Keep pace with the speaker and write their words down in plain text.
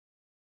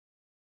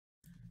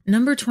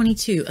Number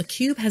 22, a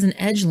cube has an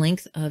edge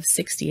length of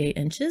 68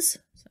 inches.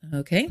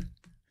 Okay.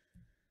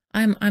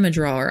 I'm a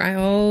drawer. I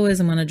always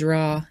am going to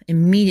draw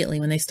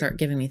immediately when they start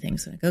giving me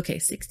things. So like, okay,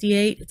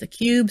 68, it's a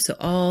cube, so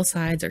all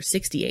sides are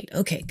 68.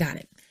 Okay, got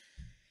it.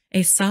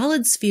 A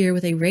solid sphere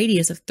with a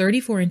radius of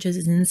 34 inches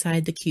is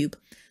inside the cube,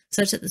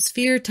 such that the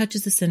sphere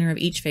touches the center of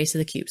each face of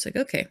the cube. So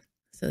like, okay,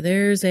 so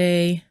there's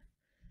a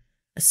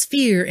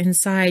sphere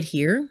inside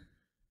here,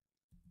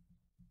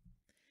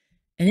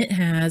 and it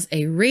has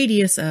a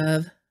radius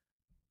of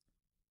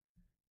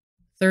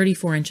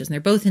 34 inches, and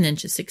they're both in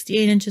inches,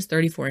 68 inches,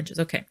 34 inches.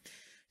 Okay.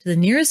 To the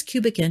nearest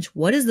cubic inch,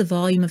 what is the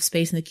volume of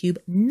space in the cube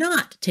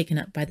not taken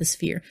up by the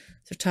sphere?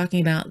 So we're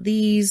talking about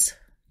these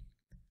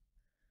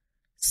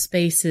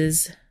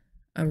spaces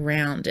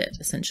around it,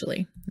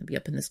 essentially. It'll be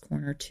up in this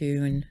corner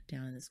too, and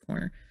down in this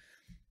corner.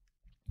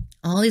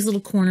 All these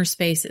little corner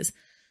spaces.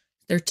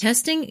 They're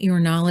testing your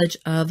knowledge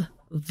of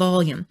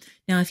volume.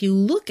 Now, if you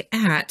look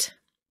at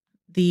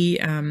the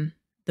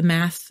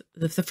math,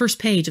 the first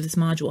page of this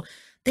module,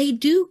 they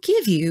do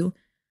give you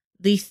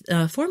the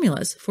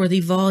formulas for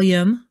the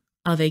volume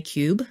of a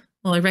cube,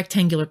 well, a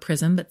rectangular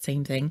prism, but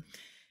same thing.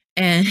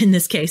 And in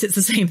this case, it's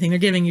the same thing.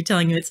 They're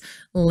telling you it's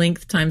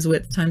length times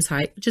width times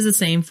height, which is the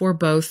same for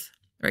both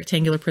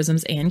rectangular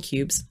prisms and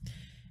cubes.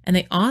 And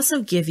they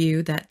also give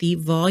you that the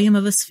volume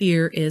of a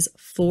sphere is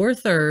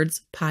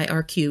 4/3 pi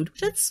r cubed, which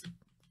that's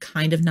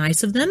kind of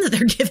nice of them that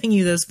they're giving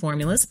you those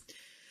formulas.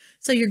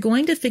 So you're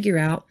going to figure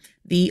out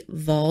the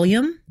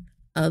volume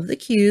of the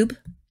cube,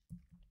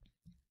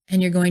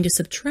 and you're going to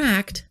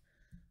subtract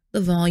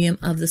the volume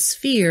of the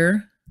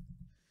sphere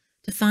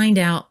to find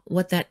out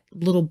what that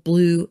little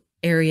blue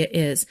area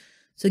is.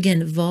 So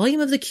again, volume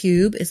of the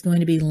cube is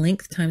going to be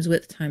length times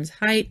width times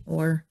height,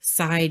 or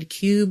side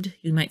cubed.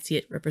 You might see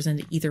it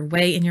represented either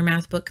way in your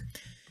math book.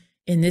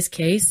 In this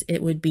case,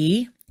 it would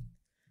be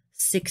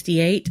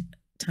 68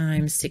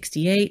 times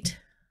 68.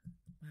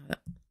 Wow, that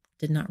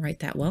did not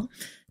write that well.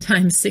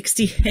 Times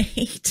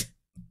 68.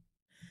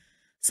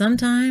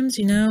 Sometimes,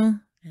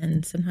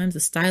 and sometimes the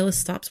stylus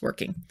stops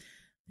working.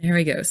 There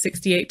we go.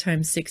 68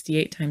 times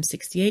 68 times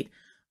 68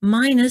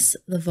 minus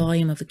the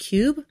volume of a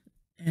cube.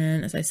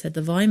 And as I said,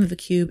 the volume of a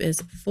cube is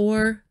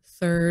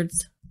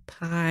 4/3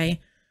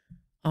 pi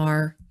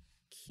r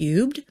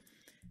cubed.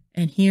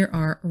 And here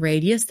our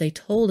radius, they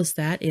told us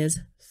that is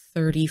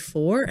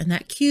 34. And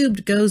that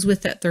cubed goes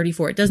with that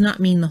 34. It does not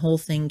mean the whole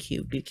thing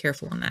cubed. Be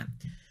careful on that.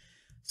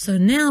 So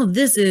now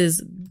this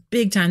is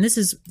big time. This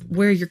is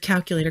where your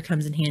calculator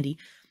comes in handy.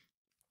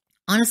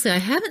 Honestly, I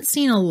haven't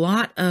seen a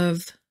lot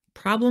of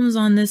problems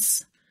on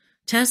this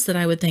test that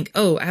I would think,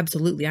 oh,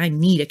 absolutely, I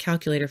need a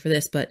calculator for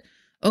this. But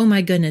oh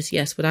my goodness,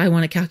 yes, would I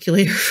want a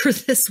calculator for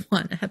this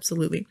one?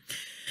 Absolutely.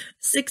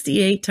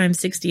 68 times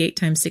 68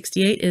 times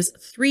 68 is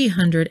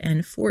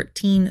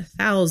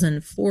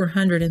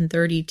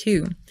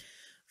 314,432.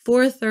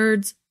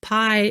 4/3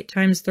 pi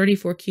times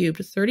 34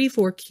 cubed.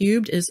 34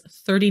 cubed is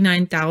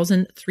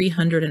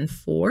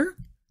 39,304.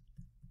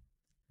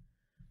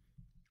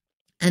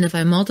 And if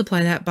I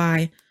multiply that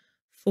by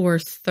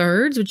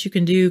 4/3, which you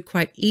can do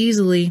quite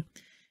easily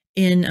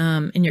in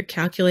your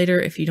calculator,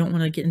 if you don't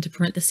want to get into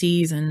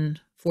parentheses and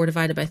 4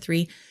 divided by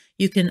 3,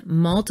 you can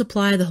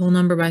multiply the whole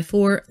number by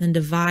 4 and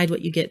divide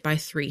what you get by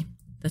 3.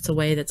 That's a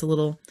way that's a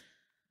little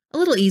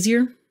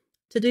easier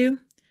to do.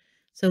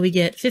 So we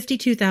get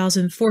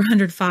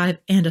 52,405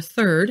 and a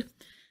third.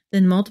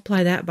 Then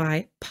multiply that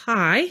by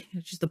pi,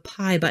 which is the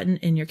pi button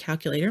in your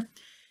calculator,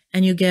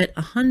 and you get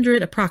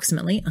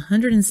approximately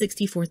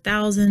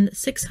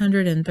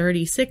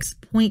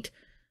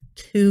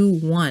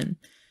 164,636.21.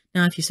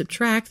 Now, if you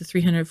subtract the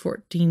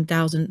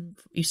 314,000,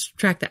 you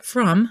subtract that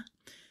from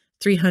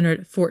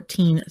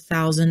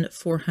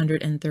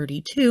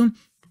 314,432,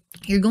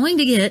 you're going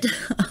to get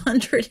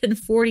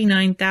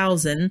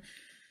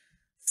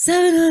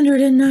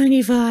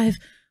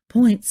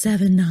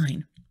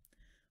 149,795.79,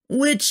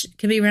 which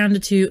can be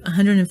rounded to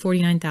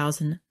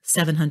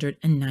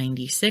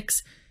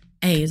 149,796.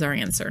 A is our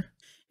answer.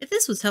 If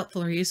this was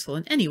helpful or useful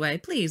in any way,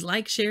 please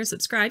like, share,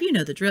 subscribe. You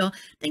know the drill.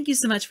 Thank you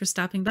so much for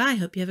stopping by.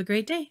 Hope you have a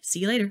great day.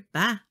 See you later.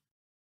 Bye.